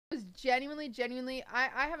genuinely,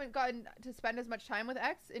 I haven't gotten to spend as much time with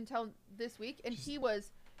X until this week, and he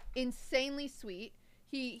was insanely sweet.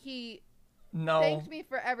 He thanked me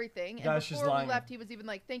for everything, and guys, before we left, he was even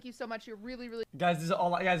like, "Thank you so much. You're really, really." Guys, this is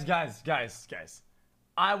all. Guys.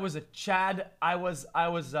 I was a Chad. I was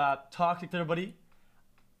toxic to everybody.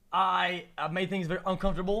 I made things very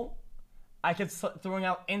uncomfortable. I kept throwing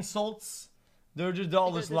out insults. They're just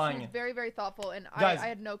all just lying. He was very, very thoughtful, and guys, I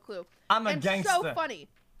had no clue. I'm a gangster. So funny.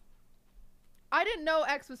 I didn't know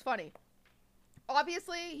X was funny.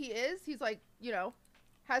 Obviously, he is. He's like, you know,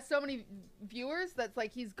 has so many viewers that's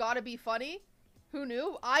like he's got to be funny. Who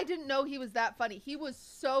knew? I didn't know he was that funny. He was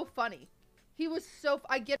so funny. He was so.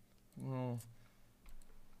 I get.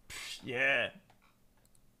 Yeah.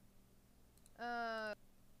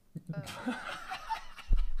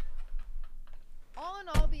 All in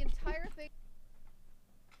all, the entire thing.